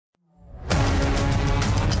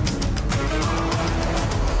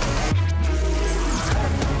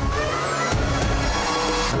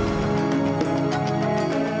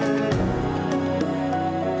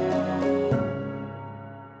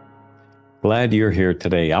glad you're here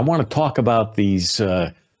today. I want to talk about these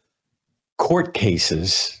court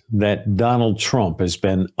cases that Donald Trump has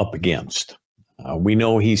been up against. We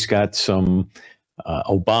know he's got some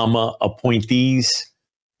Obama appointees,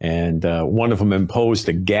 and one of them imposed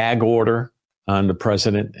a gag order on the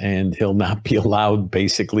president, and he'll not be allowed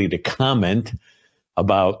basically to comment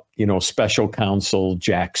about, special counsel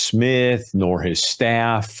Jack Smith, nor his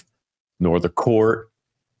staff, nor the court.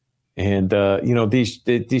 And,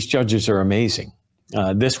 these judges are amazing.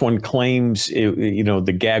 This one claims,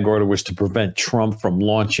 the gag order was to prevent Trump from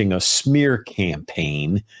launching a smear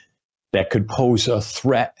campaign that could pose a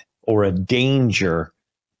threat or a danger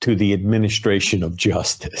to the administration of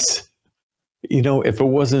justice. If it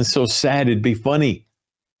wasn't so sad, it'd be funny.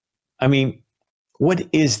 I mean, what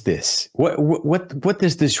is this? What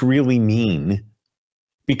does this really mean?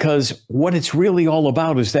 Because what it's really all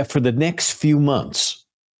about is that for the next few months,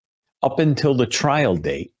 up until the trial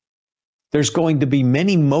date, there's going to be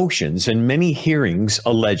many motions and many hearings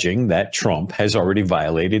alleging that Trump has already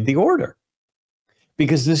violated the order.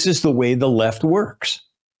 Because this is the way the left works.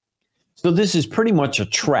 So this is pretty much a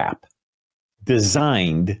trap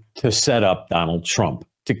designed to set up Donald Trump,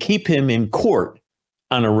 to keep him in court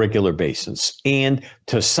on a regular basis and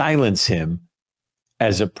to silence him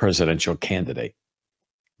as a presidential candidate.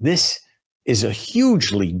 This is a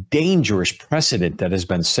hugely dangerous precedent that has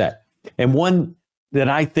been set, and one that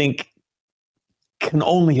I think can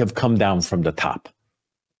only have come down from the top.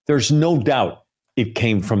 There's no doubt it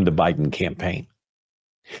came from the Biden campaign.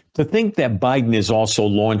 To think that Biden is also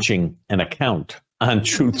launching an account on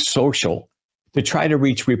Truth Social to try to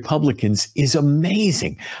reach Republicans is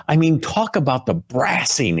amazing. I mean, talk about the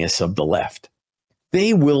brassiness of the left.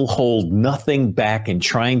 They will hold nothing back in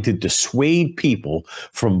trying to dissuade people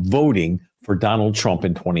from voting for Donald Trump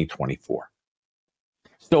in 2024.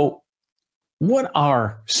 So, what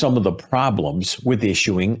are some of the problems with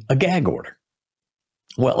issuing a gag order?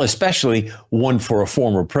 Well, especially one for a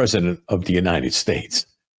former president of the United States.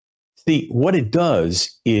 See, what it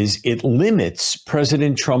does is it limits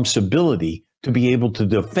President Trump's ability to be able to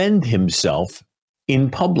defend himself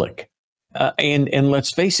in public. And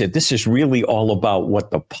let's face it, this is really all about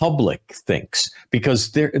what the public thinks,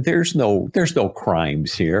 because there's no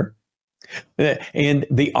crimes here. And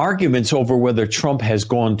the arguments over whether Trump has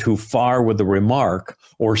gone too far with a remark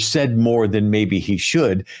or said more than maybe he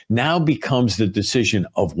should now becomes the decision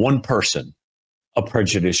of one person, a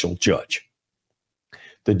prejudicial judge.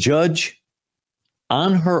 The judge,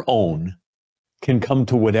 on her own, can come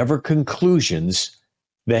to whatever conclusions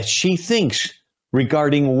that she thinks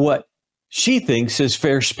regarding what she thinks is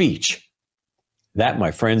fair speech. That,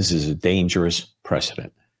 my friends, is a dangerous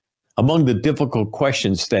precedent. Among the difficult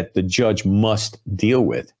questions that the judge must deal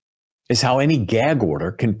with is how any gag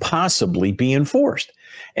order can possibly be enforced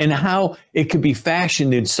and how it could be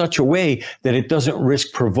fashioned in such a way that it doesn't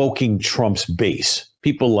risk provoking Trump's base,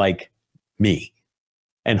 people like me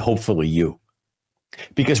and hopefully you.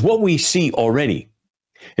 Because what we see already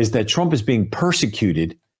is that Trump is being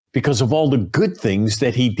persecuted because of all the good things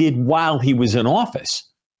that he did while he was in office.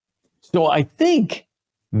 So I think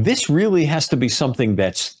this really has to be something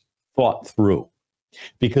that's thought through,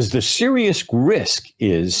 because the serious risk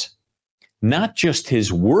is not just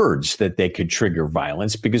his words that they could trigger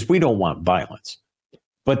violence, because we don't want violence,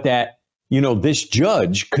 but that, this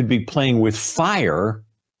judge could be playing with fire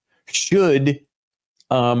should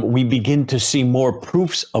we begin to see more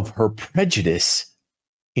proofs of her prejudice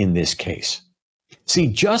in this case. See,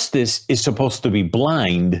 justice is supposed to be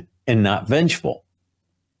blind and not vengeful.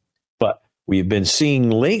 But we've been seeing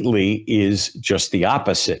lately is just the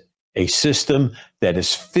opposite, a system that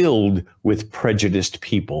is filled with prejudiced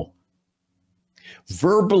people.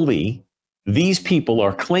 Verbally, these people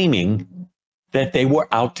are claiming that they were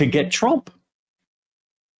out to get Trump.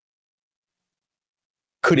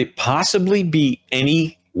 Could it possibly be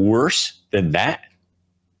any worse than that?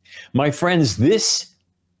 My friends, this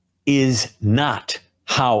is not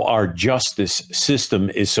how our justice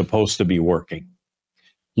system is supposed to be working.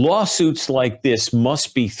 Lawsuits like this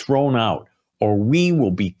must be thrown out, or we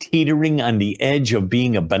will be teetering on the edge of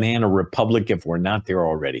being a banana republic if we're not there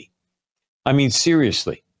already. I mean,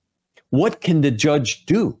 seriously, what can the judge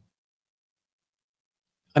do?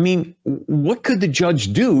 I mean, what could the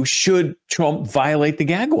judge do should Trump violate the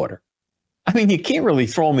gag order? I mean, you can't really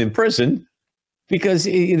throw him in prison because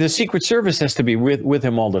the Secret Service has to be with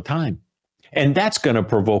him all the time. And that's going to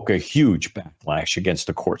provoke a huge backlash against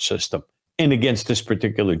the court system and against this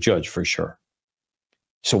particular judge for sure.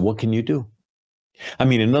 So what can you do? I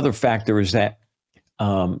mean, another factor is that,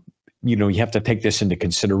 you have to take this into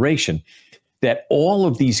consideration, that all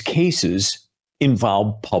of these cases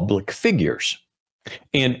involve public figures.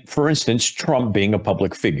 And for instance, Trump being a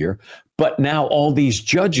public figure, but now all these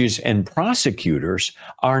judges and prosecutors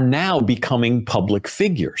are now becoming public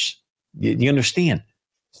figures. You understand?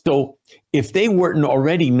 So if they weren't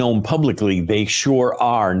already known publicly, they sure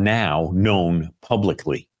are now known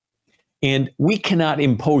publicly. And we cannot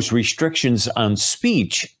impose restrictions on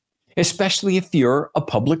speech, especially if you're a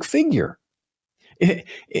public figure.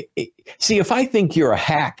 See, if I think you're a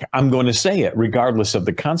hack, I'm going to say it regardless of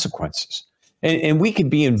the consequences. And we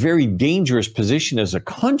could be in very dangerous position as a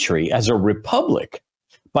country, as a republic,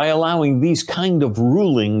 by allowing these kind of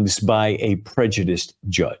rulings by a prejudiced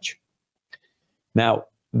judge. Now,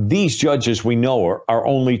 these judges we know are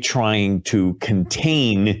only trying to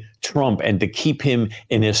contain Trump and to keep him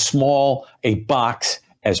in as small a box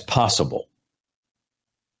as possible.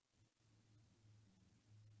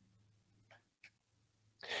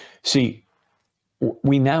 See,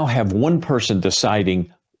 we now have one person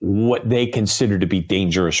deciding what they consider to be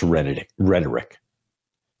dangerous rhetoric.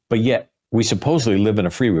 But yet, we supposedly live in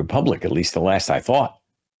a free republic, at least the last I thought.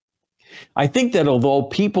 I think that although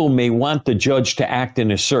people may want the judge to act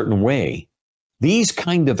in a certain way, these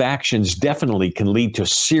kind of actions definitely can lead to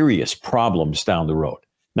serious problems down the road.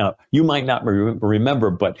 Now, you might not remember,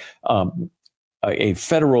 but a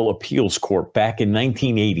federal appeals court back in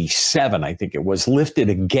 1987, I think it was, lifted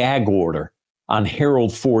a gag order on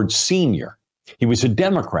Harold Ford Sr. He was a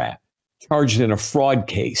Democrat charged in a fraud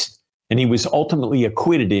case, and he was ultimately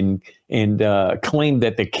acquitted and claimed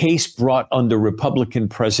that the case brought under Republican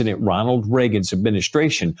President Ronald Reagan's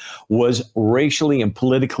administration was racially and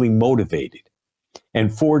politically motivated.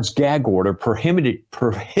 And Ford's gag order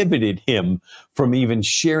prohibited him from even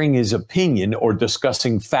sharing his opinion or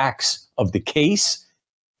discussing facts of the case.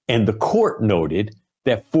 And the court noted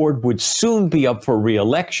that Ford would soon be up for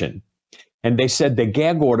re-election. And they said the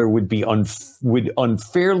gag order would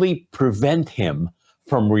unfairly prevent him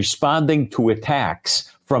from responding to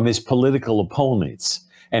attacks from his political opponents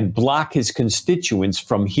and block his constituents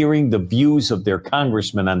from hearing the views of their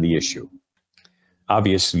congressman on the issue.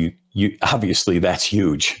 Obviously, that's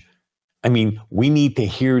huge. I mean, we need to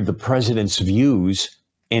hear the president's views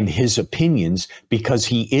and his opinions because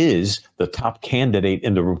he is the top candidate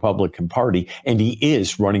in the Republican Party and he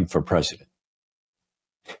is running for president.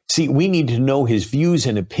 See, we need to know his views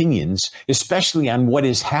and opinions, especially on what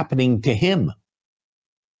is happening to him.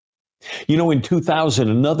 You know, in 2000,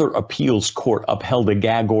 another appeals court upheld a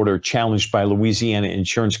gag order challenged by Louisiana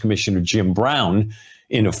Insurance Commissioner Jim Brown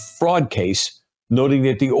in a fraud case, noting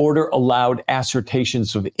that the order allowed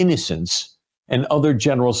assertions of innocence and other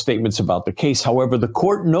general statements about the case. However, the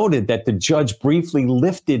court noted that the judge briefly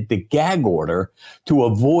lifted the gag order to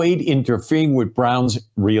avoid interfering with Brown's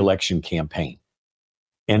re-election campaign.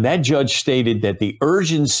 And that judge stated that the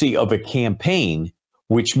urgency of a campaign,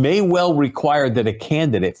 which may well require that a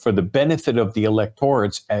candidate for the benefit of the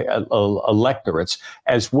electorates,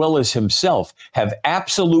 as well as himself, have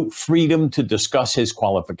absolute freedom to discuss his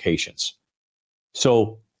qualifications.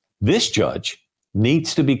 So this judge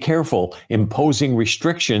needs to be careful imposing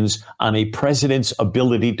restrictions on a president's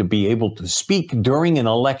ability to be able to speak during an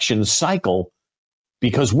election cycle,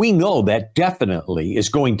 because we know that definitely is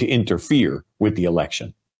going to interfere with the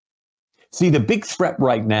election. See, the big threat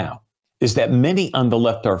right now is that many on the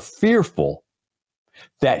left are fearful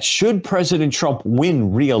that should President Trump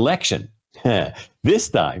win re-election, this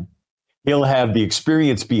time he'll have the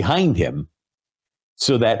experience behind him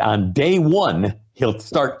so that on day one, he'll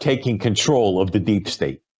start taking control of the deep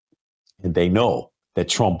state. And they know that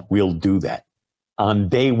Trump will do that. On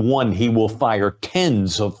day one, he will fire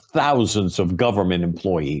tens of thousands of government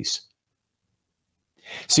employees.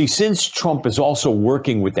 See, since Trump is also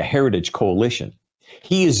working with the Heritage Coalition,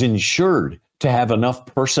 he is ensured to have enough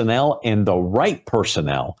personnel and the right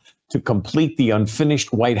personnel to complete the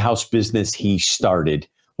unfinished White House business he started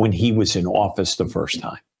when he was in office the first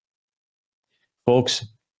time. Folks,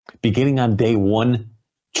 beginning on day one,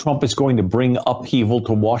 Trump is going to bring upheaval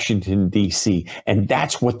to Washington, D.C., and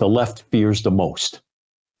that's what the left fears the most.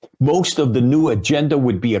 Most of the new agenda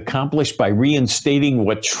would be accomplished by reinstating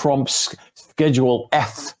what Trump's Schedule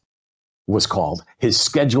F was called, his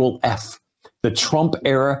Schedule F, the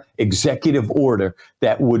Trump-era executive order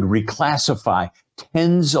that would reclassify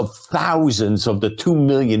tens of thousands of the 2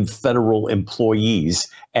 million federal employees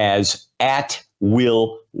as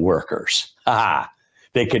at-will workers.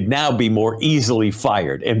 They could now be more easily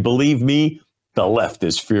fired. And believe me, the left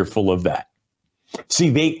is fearful of that. See,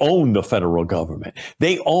 they own the federal government.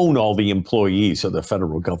 They own all the employees of the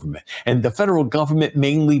federal government. And the federal government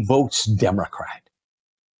mainly votes Democrat.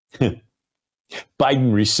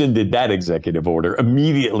 Biden rescinded that executive order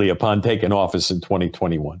immediately upon taking office in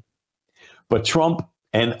 2021. But Trump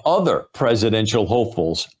and other presidential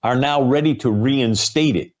hopefuls are now ready to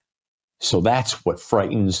reinstate it. So that's what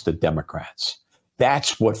frightens the Democrats.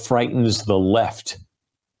 That's what frightens the left,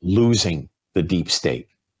 losing the deep state.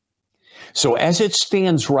 So as it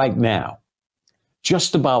stands right now,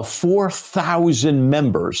 just about 4,000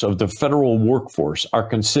 members of the federal workforce are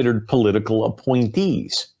considered political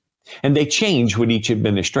appointees, and they change with each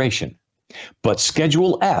administration. But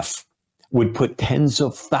Schedule F would put tens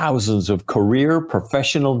of thousands of career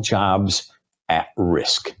professional jobs at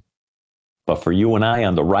risk. But for you and I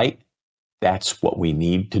on the right, that's what we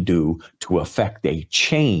need to do to effect a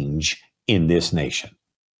change in this nation.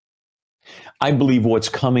 I believe what's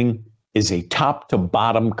coming is a top to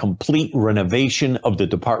bottom complete renovation of the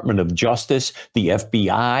Department of Justice, the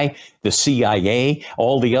FBI, the CIA,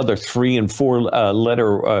 all the other 3 and 4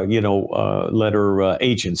 letter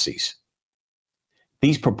agencies.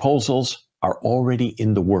 These proposals are already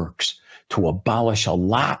in the works to abolish a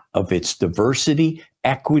lot of its diversity,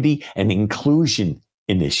 equity, and inclusion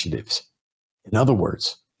initiatives. In other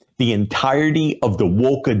words, the entirety of the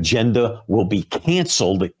woke agenda will be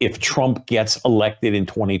canceled if Trump gets elected in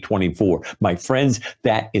 2024. My friends,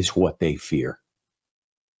 that is what they fear.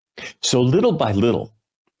 So little by little,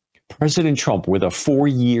 President Trump, within a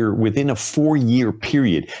 4-year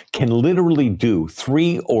period, can literally do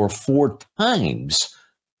 3 or 4 times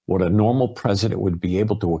what a normal president would be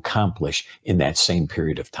able to accomplish in that same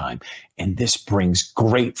period of time. And this brings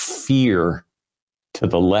great fear to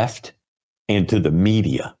the left and to the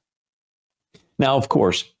media. Now, of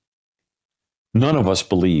course, none of us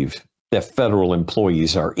believe that federal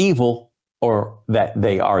employees are evil or that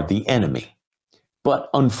they are the enemy. But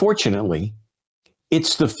unfortunately,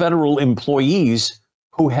 it's the federal employees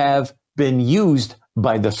who have been used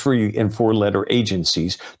by the 3 and 4 letter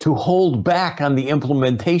agencies to hold back on the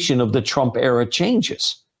implementation of the Trump era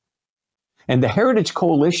changes. And the Heritage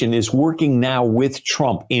Coalition is working now with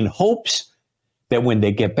Trump in hopes that when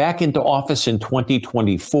they get back into office in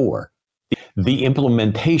 2024, the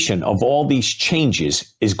implementation of all these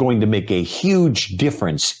changes is going to make a huge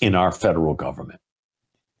difference in our federal government.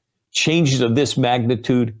 Changes of this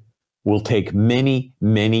magnitude will take many,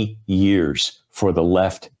 many years for the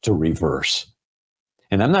left to reverse.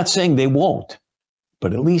 And I'm not saying they won't,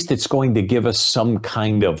 but at least it's going to give us some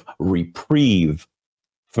kind of reprieve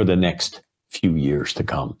for the next few years to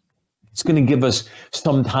come. It's going to give us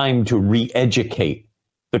some time to re-educate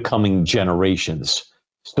the coming generations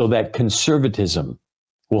so that conservatism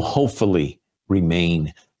will hopefully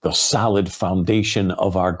remain the solid foundation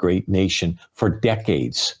of our great nation for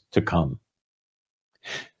decades to come.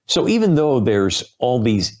 So even though there's all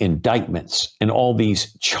these indictments and all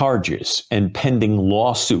these charges and pending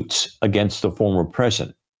lawsuits against the former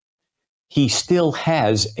president, he still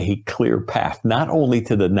has a clear path, not only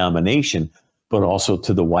to the nomination, but also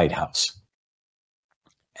to the White House.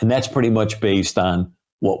 And that's pretty much based on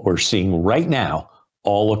what we're seeing right now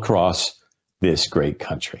all across this great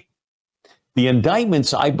country. The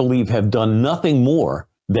indictments, I believe, have done nothing more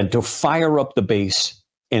than to fire up the base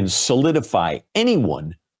and solidify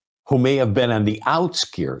anyone who may have been on the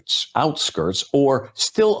outskirts or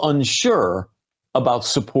still unsure about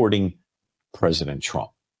supporting President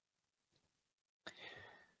Trump.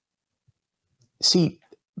 See,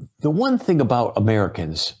 the one thing about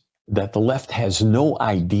Americans that the left has no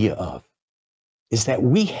idea of is that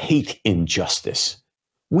we hate injustice.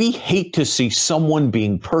 We hate to see someone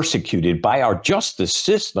being persecuted by our justice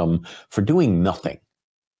system for doing nothing.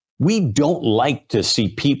 We don't like to see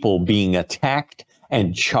people being attacked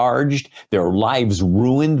and charged, their lives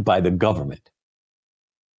ruined by the government.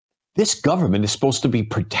 This government is supposed to be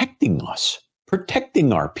protecting us,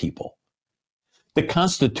 protecting our people. The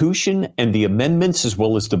Constitution and the amendments, as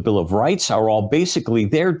well as the Bill of Rights, are all basically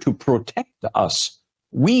there to protect us,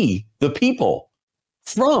 we, the people,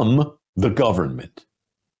 from the government.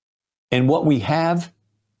 And what we have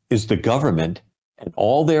is the government and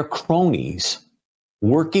all their cronies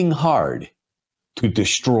working hard to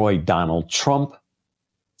destroy Donald Trump.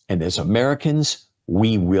 And as Americans,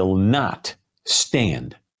 we will not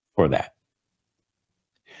stand for that.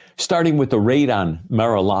 Starting with the raid on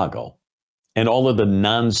Mar-a-Lago and all of the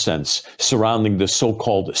nonsense surrounding the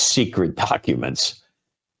so-called secret documents,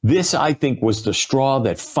 this, I think, was the straw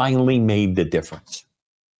that finally made the difference.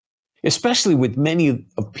 Especially with many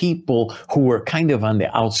of people who were kind of on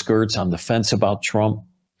the outskirts, on the fence about Trump.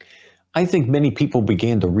 I think many people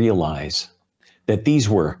began to realize that these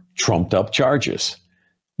were trumped up charges.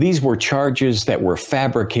 These were charges that were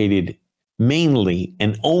fabricated mainly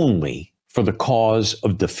and only for the cause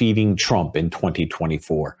of defeating Trump in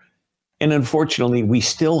 2024. And unfortunately, we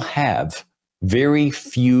still have very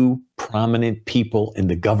few prominent people in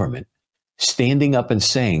the government standing up and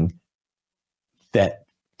saying that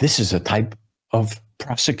this is a type of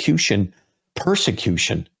persecution,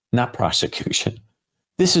 not prosecution.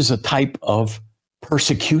 This is a type of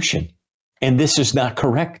persecution, and this is not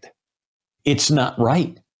correct. It's not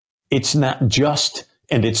right. It's not just,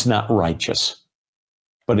 and it's not righteous.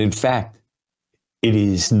 But in fact, it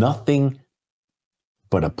is nothing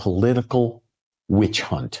but a political witch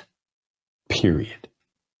hunt, period.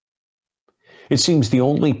 It seems the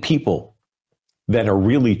only people that are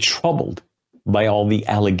really troubled by all the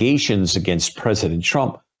allegations against President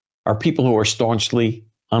Trump are people who are staunchly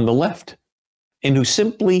on the left and who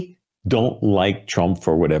simply don't like Trump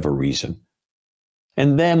for whatever reason.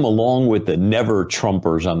 And them, along with the never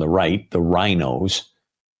Trumpers on the right, the rhinos,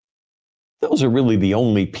 those are really the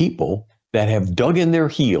only people that have dug in their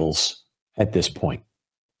heels at this point.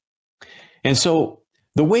 And so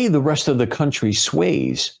the way the rest of the country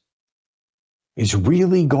sways is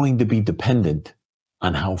really going to be dependent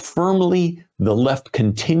on how firmly the left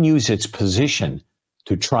continues its position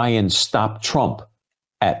to try and stop Trump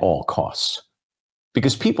at all costs.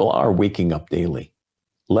 Because people are waking up daily,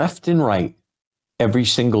 left and right, every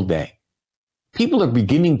single day. People are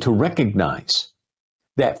beginning to recognize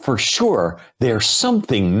that for sure there's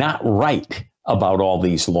something not right about all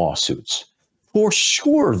these lawsuits. For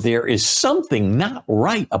sure there is something not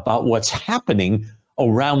right about what's happening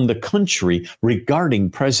around the country regarding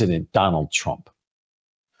President Donald Trump.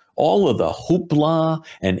 All of the hoopla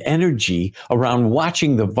and energy around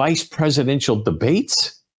watching the vice presidential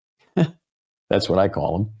debates, that's what I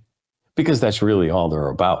call them, because that's really all they're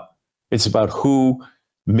about. It's about who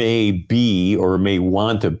may be or may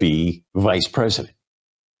want to be vice president.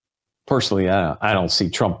 Personally, I don't see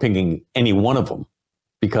Trump picking any one of them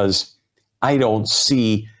because I don't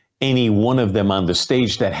see any one of them on the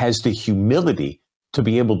stage that has the humility to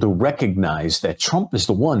be able to recognize that Trump is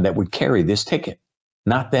the one that would carry this ticket,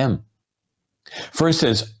 not them. For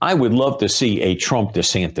instance, I would love to see a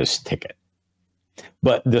Trump-DeSantis ticket,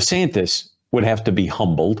 but DeSantis would have to be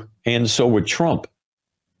humbled, and so would Trump.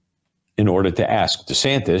 In order to ask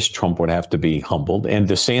DeSantis, Trump would have to be humbled, and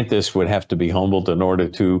DeSantis would have to be humbled in order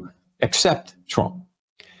to accept Trump.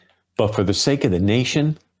 But for the sake of the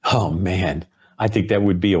nation, oh man, I think that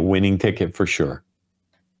would be a winning ticket for sure.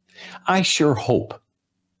 I sure hope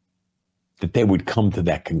that they would come to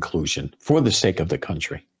that conclusion for the sake of the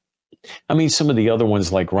country. I mean, some of the other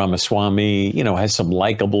ones like Ramaswamy, has some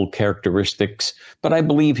likable characteristics, but I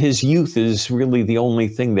believe his youth is really the only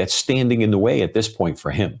thing that's standing in the way at this point for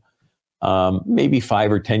him. Maybe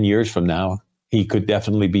 5 or 10 years from now, he could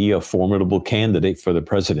definitely be a formidable candidate for the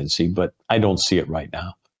presidency, but I don't see it right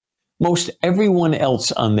now. Most everyone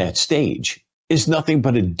else on that stage is nothing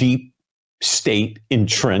but a deep state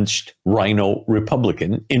entrenched rhino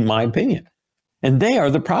Republican, in my opinion. And they are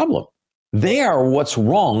the problem. They are what's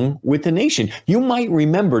wrong with the nation. You might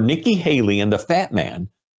remember Nikki Haley and the Fat Man,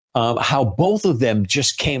 how both of them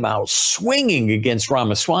just came out swinging against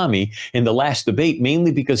Ramaswamy in the last debate,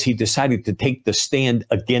 mainly because he decided to take the stand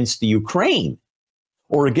against the Ukraine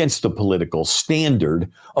or against the political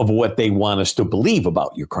standard of what they want us to believe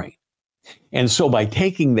about Ukraine. And so by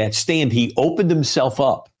taking that stand, he opened himself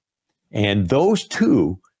up, and those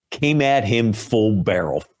two came at him full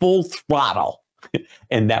barrel, full throttle.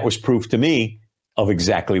 And that was proof to me of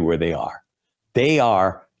exactly where they are. They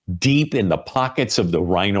are deep in the pockets of the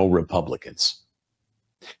rhino Republicans.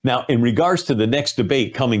 Now, in regards to the next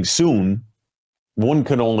debate coming soon, one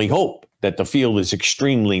can only hope that the field is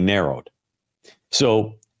extremely narrowed.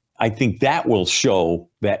 So I think that will show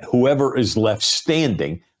that whoever is left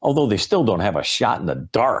standing, although they still don't have a shot in the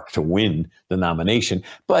dark to win the nomination,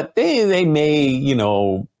 but they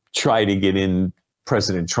may, try to get in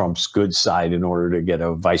President Trump's good side in order to get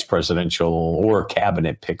a vice presidential or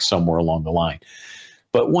cabinet pick somewhere along the line.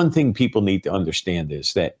 But one thing people need to understand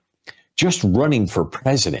is that just running for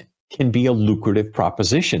president can be a lucrative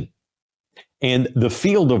proposition. And the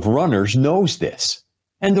field of runners knows this,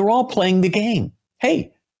 and they're all playing the game.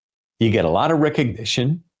 Hey, you get a lot of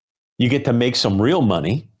recognition. You get to make some real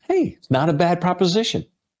money. Hey, it's not a bad proposition.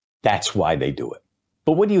 That's why they do it.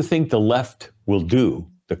 But what do you think the left will do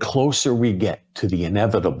the closer we get to the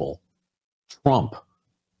inevitable Trump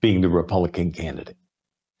being the Republican candidate?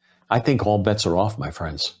 I think all bets are off, my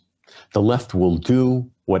friends. The left will do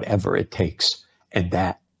whatever it takes, and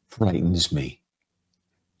that frightens me.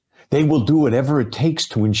 They will do whatever it takes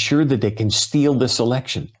to ensure that they can steal this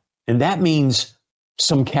election. And that means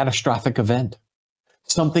some catastrophic event,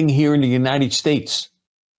 something here in the United States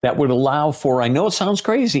that would allow for, I know it sounds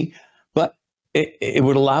crazy, but it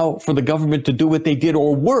would allow for the government to do what they did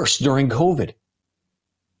or worse during COVID.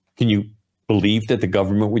 Can you believe that the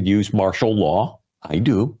government would use martial law? I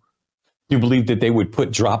do. Do you believe that they would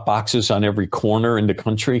put drop boxes on every corner in the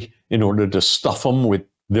country in order to stuff them with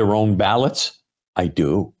their own ballots? I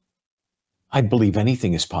do. I believe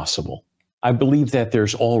anything is possible. I believe that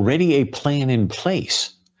there's already a plan in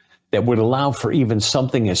place that would allow for even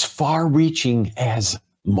something as far-reaching as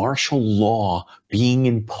martial law being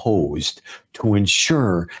imposed to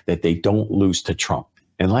ensure that they don't lose to Trump.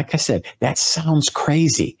 And like I said, that sounds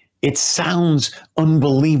crazy. It sounds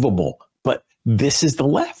unbelievable, but this is the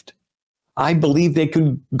left. I believe they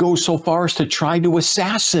could go so far as to try to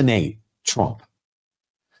assassinate Trump.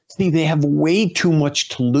 See, they have way too much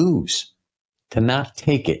to lose to not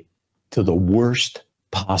take it to the worst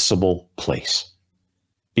possible place,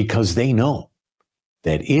 because they know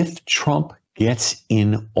that if Trump gets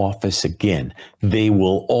in office again, they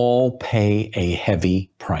will all pay a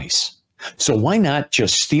heavy price. So why not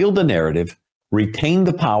just steal the narrative, retain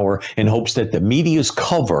the power in hopes that the media's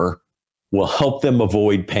cover will help them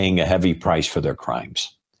avoid paying a heavy price for their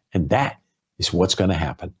crimes? And that is what's going to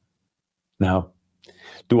happen. Now,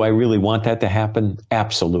 do I really want that to happen?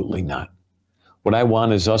 Absolutely not. What I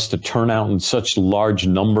want is us to turn out in such large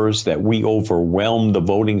numbers that we overwhelm the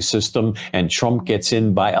voting system and Trump gets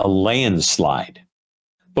in by a landslide.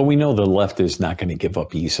 But we know the left is not going to give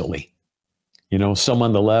up easily. You know, some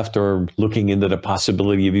on the left are looking into the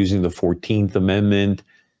possibility of using the 14th Amendment,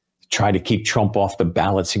 try to keep Trump off the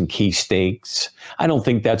ballots in key states. I don't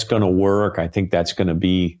think that's going to work. I think that's going to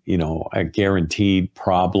be, a guaranteed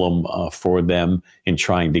problem for them in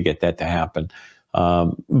trying to get that to happen.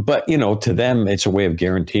 But, to them, it's a way of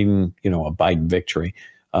guaranteeing, a Biden victory.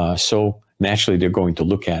 So naturally, they're going to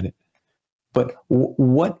look at it. But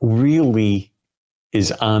what really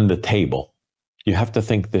is on the table? You have to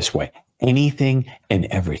think this way: anything and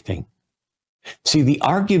everything. See, the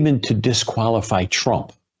argument to disqualify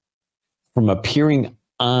Trump from appearing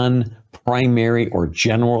on primary or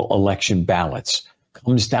general election ballots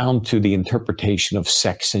comes down to the interpretation of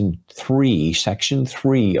Section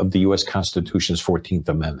 3 of the U.S. Constitution's 14th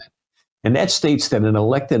Amendment. And that states that an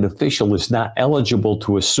elected official is not eligible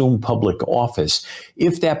to assume public office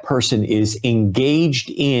if that person is engaged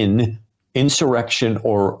in insurrection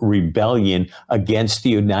or rebellion against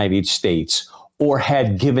the United States or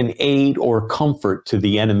had given aid or comfort to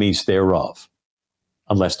the enemies thereof,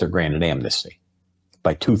 unless they're granted amnesty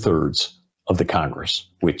by 2/3 of the Congress,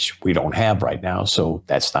 which we don't have right now, so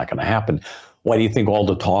that's not going to happen. Why do you think all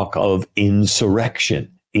the talk of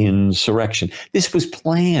insurrection? This was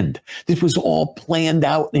planned. This was all planned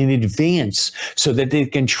out in advance so that they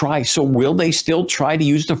can try. So will they still try to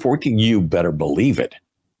use the 14th? You better believe it.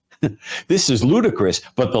 This is ludicrous,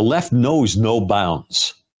 but the left knows no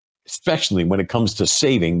bounds, especially when it comes to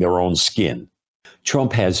saving their own skin.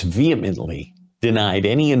 Trump has vehemently denied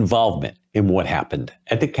any involvement in what happened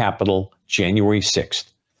at the Capitol January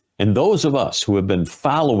 6th. And those of us who have been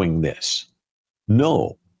following this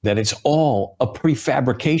know that it's all a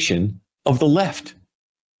prefabrication of the left.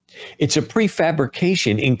 It's a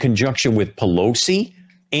prefabrication in conjunction with Pelosi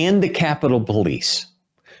and the Capitol Police.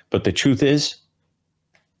 But the truth is,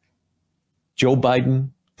 Joe Biden,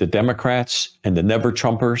 the Democrats, and the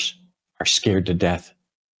never-Trumpers are scared to death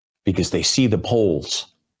because they see the polls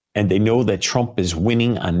and they know that Trump is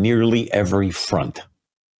winning on nearly every front.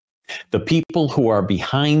 The people who are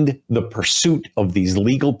behind the pursuit of these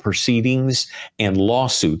legal proceedings and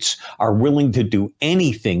lawsuits are willing to do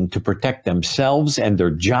anything to protect themselves and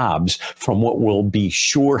their jobs from what will be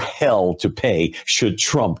sure hell to pay should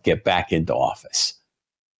Trump get back into office.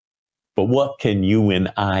 But what can you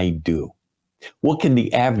and I do? What can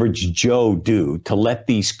the average Joe do to let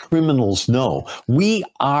these criminals know we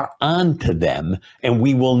are on to them and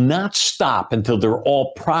we will not stop until they're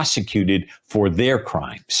all prosecuted for their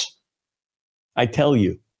crimes? I tell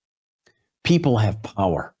you, people have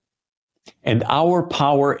power, and our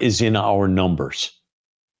power is in our numbers.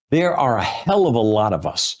 There are a hell of a lot of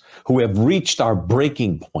us who have reached our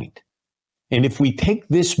breaking point. And if we take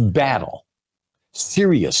this battle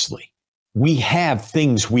seriously, we have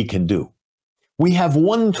things we can do. We have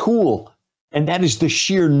one tool, and that is the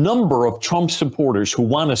sheer number of Trump supporters who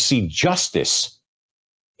want to see justice.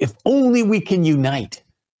 If only we can unite,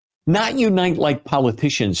 not unite like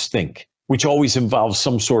politicians think, which always involves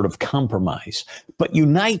some sort of compromise, but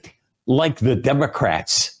unite like the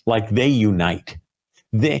Democrats, like they unite.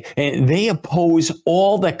 They oppose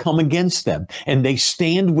all that come against them, and they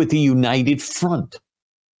stand with a united front.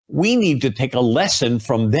 We need to take a lesson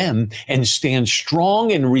from them and stand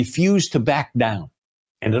strong and refuse to back down.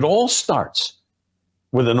 And it all starts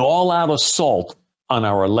with an all-out assault on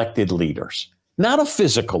our elected leaders. Not a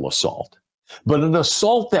physical assault, but an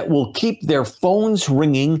assault that will keep their phones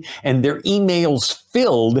ringing and their emails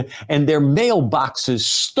filled and their mailboxes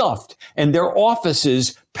stuffed and their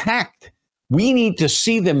offices packed. We need to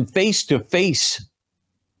see them face to face.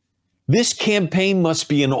 This campaign must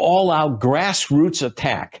be an all-out grassroots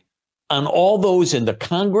attack on all those in the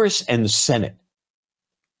Congress and the Senate.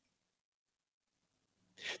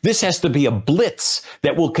 This has to be a blitz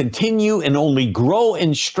that will continue and only grow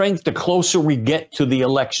in strength the closer we get to the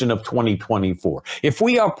election of 2024. If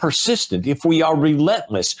we are persistent, if we are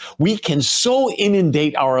relentless, we can so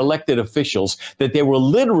inundate our elected officials that they will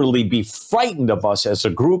literally be frightened of us as a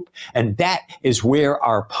group, and that is where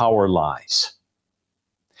our power lies.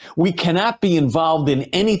 We cannot be involved in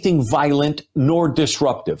anything violent nor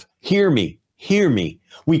disruptive. Hear me. Hear me.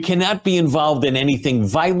 We cannot be involved in anything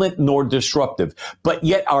violent nor disruptive, but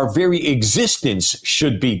yet our very existence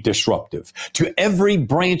should be disruptive. To every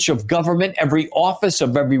branch of government, every office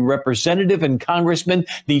of every representative and congressman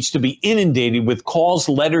needs to be inundated with calls,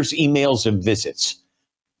 letters, emails, and visits.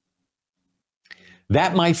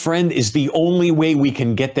 That, my friend, is the only way we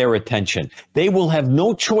can get their attention. They will have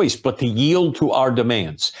no choice but to yield to our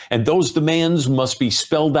demands. And those demands must be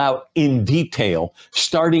spelled out in detail,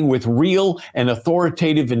 starting with real and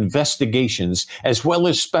authoritative investigations, as well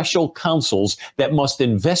as special counsels that must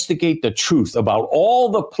investigate the truth about all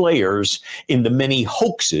the players in the many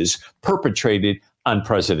hoaxes perpetrated on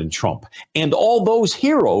President Trump and all those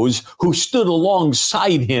heroes who stood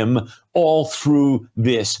alongside him all through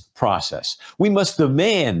this process. We must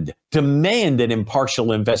demand an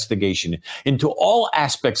impartial investigation into all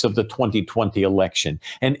aspects of the 2020 election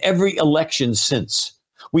and every election since.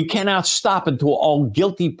 We cannot stop until all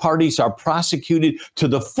guilty parties are prosecuted to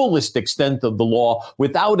the fullest extent of the law,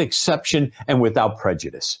 without exception and without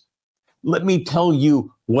prejudice. Let me tell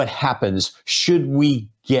you what happens should we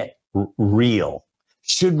get real.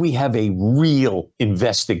 Should we have a real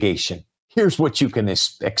investigation? Here's what you can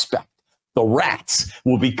expect. The rats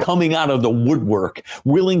will be coming out of the woodwork,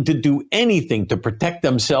 willing to do anything to protect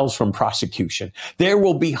themselves from prosecution. There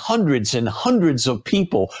will be hundreds and hundreds of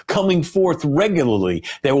people coming forth regularly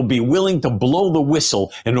that will be willing to blow the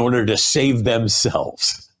whistle in order to save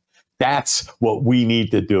themselves. That's what we need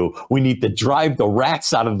to do. We need to drive the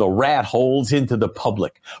rats out of the rat holes into the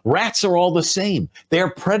public. Rats are all the same. They're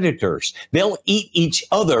predators. They'll eat each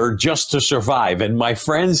other just to survive. And my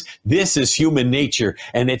friends, this is human nature.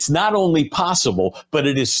 And it's not only possible, but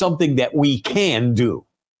it is something that we can do.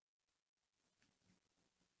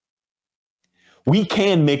 We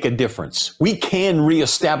can make a difference. We can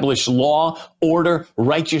reestablish law, order,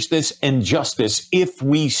 righteousness, and justice if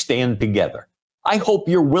we stand together. I hope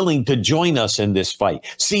you're willing to join us in this fight.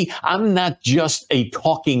 See, I'm not just a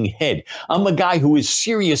talking head. I'm a guy who is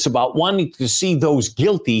serious about wanting to see those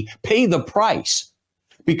guilty pay the price.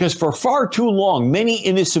 Because for far too long, many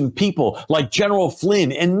innocent people like General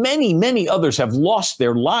Flynn and many, many others have lost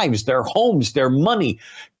their lives, their homes, their money,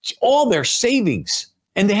 all their savings.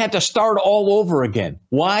 And they had to start all over again.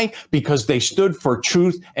 Why? Because they stood for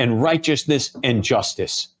truth and righteousness and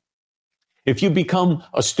justice. If you become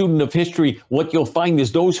a student of history, what you'll find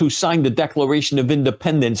is those who signed the Declaration of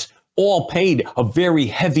Independence all paid a very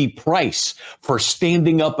heavy price for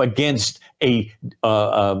standing up against a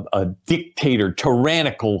dictator,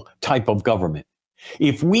 tyrannical type of government.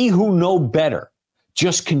 If we who know better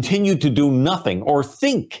just continue to do nothing, or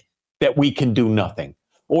think that we can do nothing,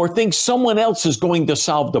 or think someone else is going to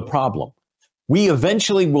solve the problem, we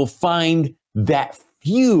eventually will find that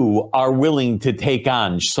few are willing to take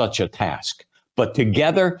on such a task. But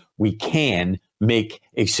together, we can make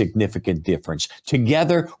a significant difference.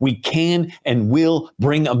 Together, we can and will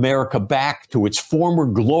bring America back to its former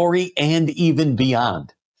glory and even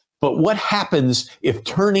beyond. But what happens if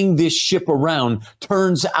turning this ship around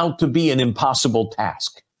turns out to be an impossible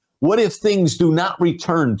task? What if things do not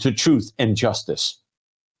return to truth and justice?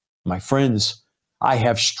 My friends, I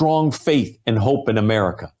have strong faith and hope in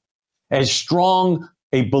America. As strong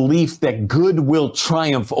a belief that good will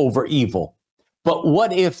triumph over evil. But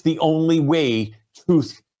what if the only way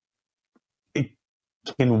truth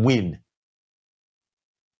can win?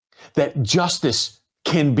 That justice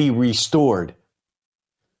can be restored?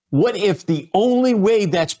 What if the only way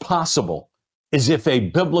that's possible is if a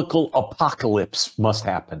biblical apocalypse must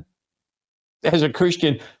happen? As a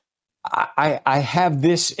Christian, I have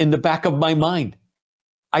this in the back of my mind.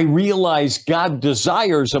 I realize God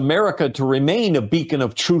desires America to remain a beacon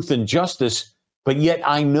of truth and justice, but yet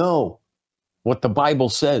I know what the Bible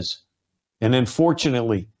says. And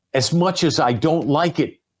unfortunately, as much as I don't like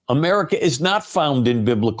it, America is not found in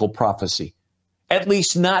biblical prophecy, at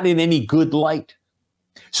least not in any good light.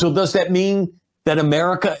 So does that mean that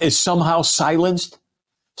America is somehow silenced,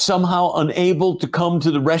 somehow unable to come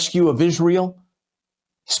to the rescue of Israel?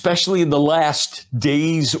 Especially in the last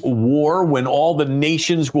days war when all the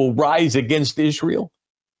nations will rise against Israel?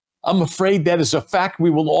 I'm afraid that is a fact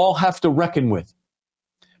we will all have to reckon with.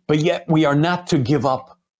 But yet we are not to give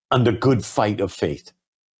up on the good fight of faith.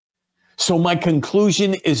 So my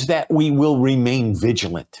conclusion is that we will remain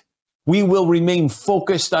vigilant. We will remain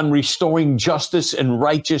focused on restoring justice and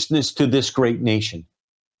righteousness to this great nation.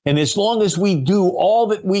 And as long as we do all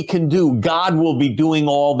that we can do, God will be doing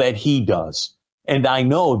all that he does. And I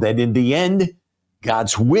know that in the end,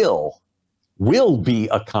 God's will be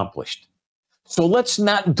accomplished. So let's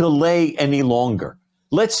not delay any longer.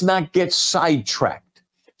 Let's not get sidetracked.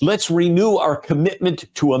 Let's renew our commitment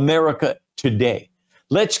to America today.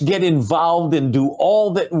 Let's get involved and do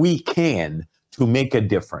all that we can to make a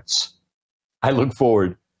difference. I look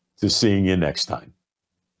forward to seeing you next time.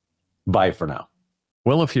 Bye for now.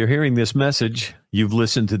 Well, if you're hearing this message, you've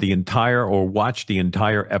listened to the entire or watched the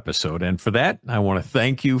entire episode. And for that, I want to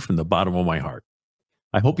thank you from the bottom of my heart.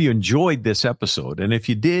 I hope you enjoyed this episode. And if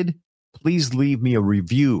you did, please leave me a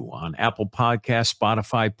review on Apple Podcasts,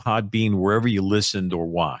 Spotify, Podbean, wherever you listened or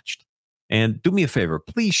watched. And do me a favor,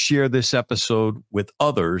 please share this episode with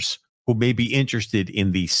others who may be interested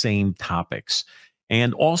in these same topics.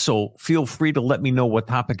 And also, feel free to let me know what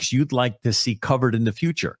topics you'd like to see covered in the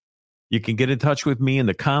future. You can get in touch with me in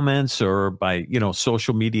the comments or by,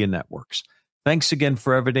 social media networks. Thanks again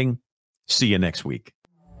for everything. See you next week.